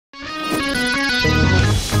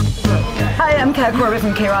Hi, I'm Corbett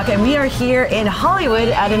from KROQ, and we are here in Hollywood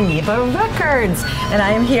at Amoeba Records. And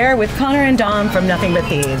I am here with Connor and Dom from Nothing But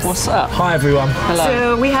Thieves. What's up? Hi, everyone. Hello.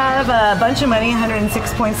 So we have a bunch of money,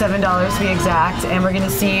 $106.7 to be exact, and we're going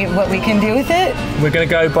to see what we can do with it. We're going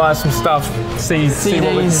to go buy some stuff, see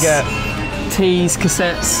what we can get. Teas,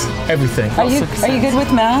 cassettes, everything. Are you good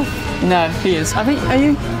with math? No, he is. I think. Are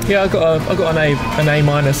you? Yeah, I got an A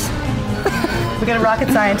minus. We got a rocket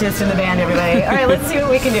scientist in the band, everybody. All right, let's see what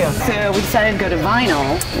we can do. So we decided to go to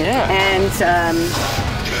vinyl. Yeah. And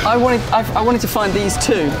I wanted to find these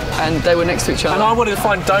two, and they were next to each other. And I wanted to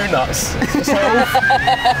find donuts.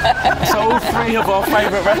 So all three of our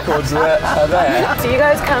favourite records are there. So you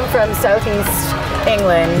guys come from Southeast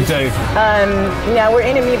England. We do. Now we're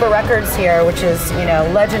in Amoeba Records here, which is, you know,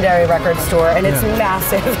 legendary record store, and it's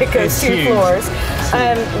massive. It goes two floors.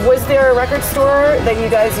 Was there a record store that you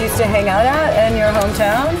guys used to hang out at in your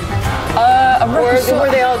hometown? Or were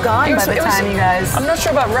they all gone by the time you guys? I'm not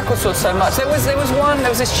sure about record stores so much. There was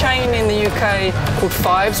this chain in the UK called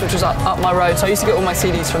Fives, which was up my road, so I used to get all my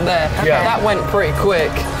CDs from there. Okay. That went pretty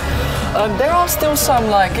quick. There are still some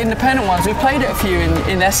like independent ones. We played at a few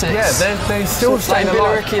in Essex. Yeah, they still stay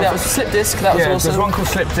alive. That was Slip Disc. That was awesome. There's one called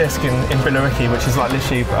Slip Disc in Billericay, which is like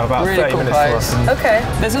literally about really 30 cool minutes place. for us. Okay.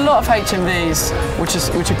 There's a lot of HMVs, which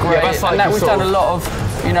are great. Yeah, like and we've done a lot of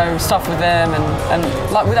stuff with them, and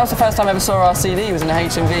like that was the first time I ever saw our CD. Was in a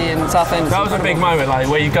HMV in Southend. That was a big moment, like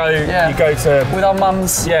where you go to with our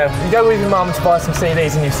mums. Yeah, you go with your mum to buy some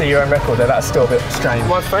CDs and you see your own record there. That's still a bit strange.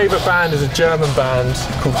 My favourite band is a German band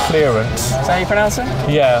called Clearance. Is that how you pronounce it?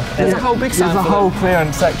 Yeah. There's a whole big sound. There's a whole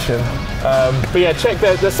Clearance section. But yeah, check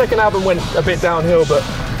the second album went a bit downhill, but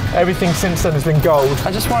everything since then has been gold.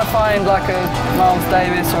 I just want to find like a Miles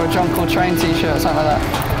Davis or a John Coltrane t-shirt or something like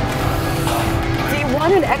that.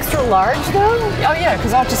 Want an extra large though? Oh yeah,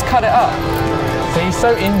 because I'll just cut it up. So he's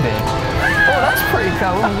so indie. Oh, that's pretty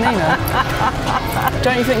cool, Nina.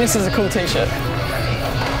 Don't you think this is a cool t-shirt?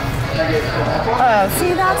 Oh,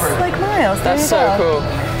 see, that's like Miles. That's so cool.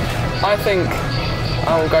 I think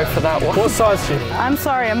I will go for that one. What size do you? I'm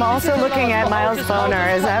sorry, I'm also looking at Miles' boner.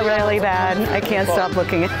 Is that really bad? I can't stop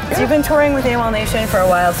looking at it. So you've been touring with AWOLNATION for a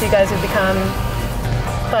while, so you guys have become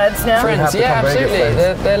buds now? Friends, yeah, absolutely.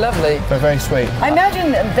 They're lovely. They're very sweet. I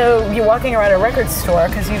imagine, though, you're walking around a record store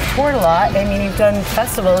because you've toured a lot. I mean, you've done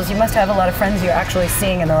festivals. You must have a lot of friends you're actually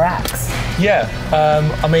seeing in the racks. Yeah,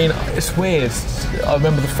 I mean, it's weird. I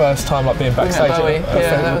remember the first time like being backstage.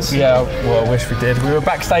 Well, I wish we did. We were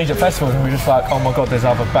backstage at festivals and we were just like, oh my god, there's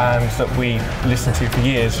other bands that we listened to for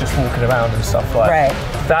years, just walking around and stuff like. Right.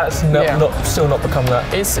 That's still not become that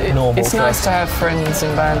normal. It's nice to have friends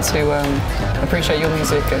in bands who appreciate your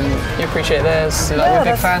music and you appreciate theirs. We're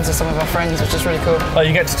big fans of some of our friends, which is really cool. Like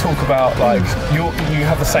you get to talk about like you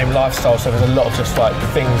have the same lifestyle, so there's a lot of just like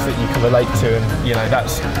things that you can relate to, and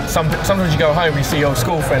that's sometimes you go home and you see your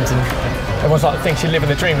school friends and everyone's like thinks you're living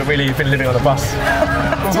the dream, but really you've been living on a bus.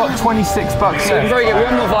 We've got $26. So you can probably get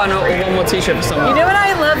one more vinyl or one more t-shirt for someone. You know what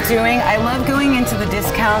I love doing? I love going into the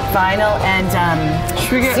discount vinyl and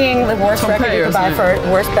seeing the worst record you can buy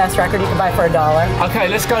best record you can buy for $1. Okay,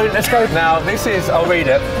 let's go. Now this is, I'll read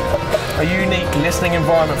it. A unique listening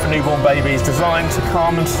environment for newborn babies designed to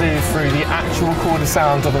calm and soothe through the actual recorded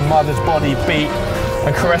sounds of a mother's body beat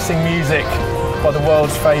and caressing music by the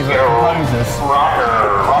world's favourite composers.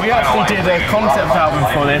 We actually did a concept album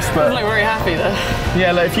for this, but I'm very happy there.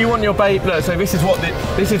 Yeah, like if you want your baby, look, so this is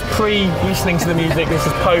this is pre-listening to the music, this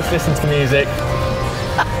is post-listening to the music.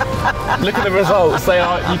 Look at the results.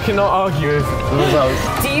 You cannot argue with the results.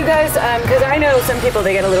 Do you guys, because I know some people,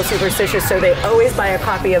 they get a little superstitious, so they always buy a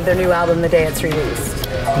copy of their new album the day it's released.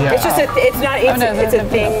 Yeah. It's just, it's a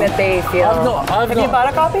thing that they feel. Have you bought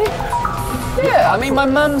a copy? Yeah, I mean, my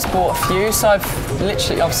mum's bought a few, so I've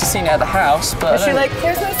literally obviously seen it at the house. But she's like,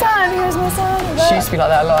 here's my son, here's my son. She used to be like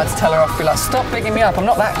that a lot. I had to tell her off, be like, stop bigging me up. I'm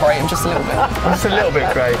not that great, I'm just a little bit. Just a little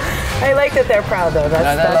bit great. I like that they're proud, though.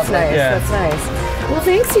 That's nice. Yeah. That's nice. Well,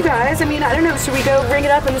 thanks, you guys. I mean, I don't know. Should we go ring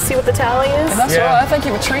it up and see what the tally is? That's all right. Thank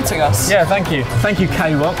you for treating us. Yeah, thank you. Thank you,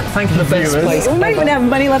 KROQ. Thank you, the viewers. We might even have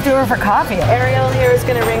money left over for coffee. Ariel here is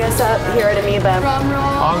going to ring us up here at Amoeba. I'm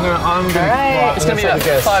gonna. All right. It's going to be like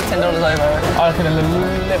 $5–10 over. I reckon a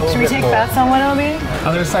little. Should we take bets on what it'll be?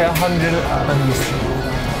 I'm going to say $115.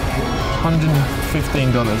 I'm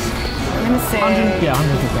going to say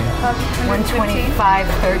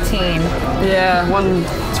 125.13. Yeah,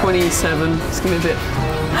 127. It's going to be a bit.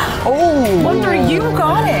 Oh, Wonder, you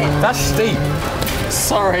got it. That's steep.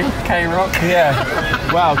 Sorry, KROQ. Yeah.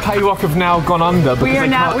 Wow, KROQ have now gone under because we are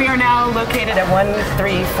now located at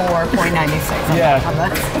 134.96. Yeah.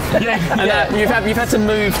 Yeah. And, you've had to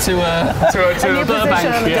move to a new Burbank.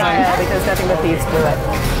 position on the dial because Nothing But Thieves blew it.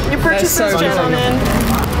 Your purchases, gentlemen.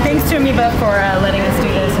 Thanks to Amoeba for letting us do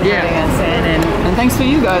this and having us in. And thanks for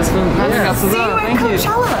you guys for having us as well. Thank you.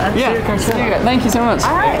 Coachella. Yeah, thank you so much.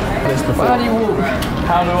 All right. Well, how do you walk?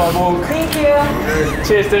 How do I walk? Thank you.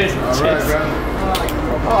 Cheers, dude. Cheers.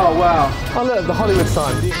 Oh, wow. Oh, look, the Hollywood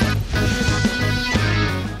sign.